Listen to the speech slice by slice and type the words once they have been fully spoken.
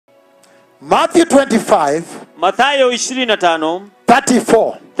Matthew 25. Mathayo 25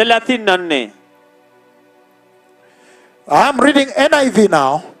 34. 34. I'm reading NIV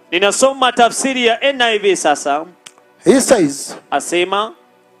now. Ninasoma tafsiri ya NIV sasa. He says, Asema,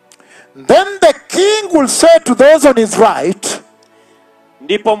 then the king will say to those on his right,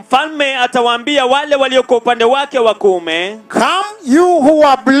 ndipo mfalme atawaambia wale walioko upande wake wa kuume, come you who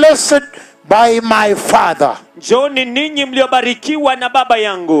are blessed by my Father, njoni ninyi mliobarikiwa na baba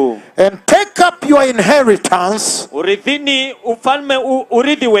yangu, and take up your inheritance, urithini ufalme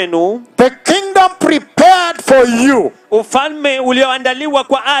urithi wenu, the kingdom prepared for you ufalme ulioandaliwa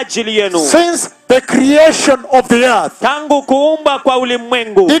kwa ajili yenu since the creation of the earth. tangu kuumba kwa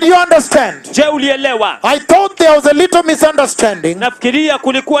ulimwengu. Did you understand? Je, ulielewa? I thought there was a little misunderstanding. Nafikiria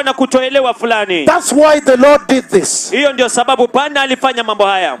kulikuwa na kutoelewa fulani. That's why the Lord did this. Hiyo ndio sababu Bwana alifanya mambo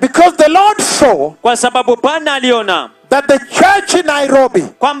haya. Because the Lord saw Kwa sababu Bwana aliona that the church in Nairobi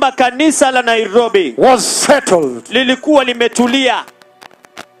kwamba kanisa la Nairobi was settled. lilikuwa limetulia.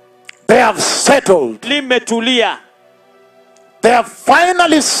 They have settled. Limetulia. They have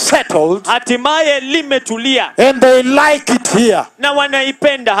finally settled, Hatimaye limetulia. and they like it here. Na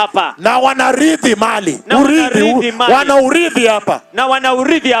wanaipenda hapa. Na wanaridhi mali. Na wanaridhi mali. Wanaurithi hapa. Na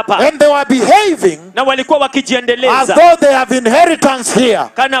wanaurithi hapa. And they were behaving Na walikuwa as wakijiendeleza though they have inheritance here.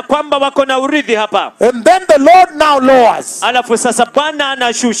 kana kwamba wako na urithi hapa. And then the Lord now lowers Alafu sasa Bwana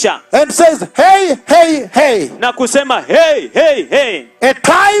anashusha and says, hey, hey, hey, na kusema, hey, hey, hey, a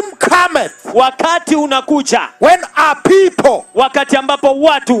time cometh wakati unakuja, when our people wakati ambapo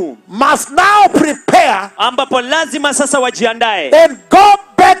watu must now prepare ambapo lazima sasa wajiandae and go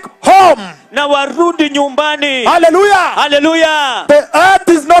back home. na warudi nyumbani. Hallelujah. Haleluya. The earth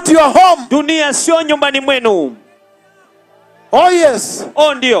is not your home. Dunia sio nyumbani mwenu. Oh yes.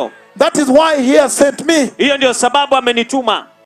 Oh ndio. That is why he has sent me. Hiyo ndio sababu amenituma.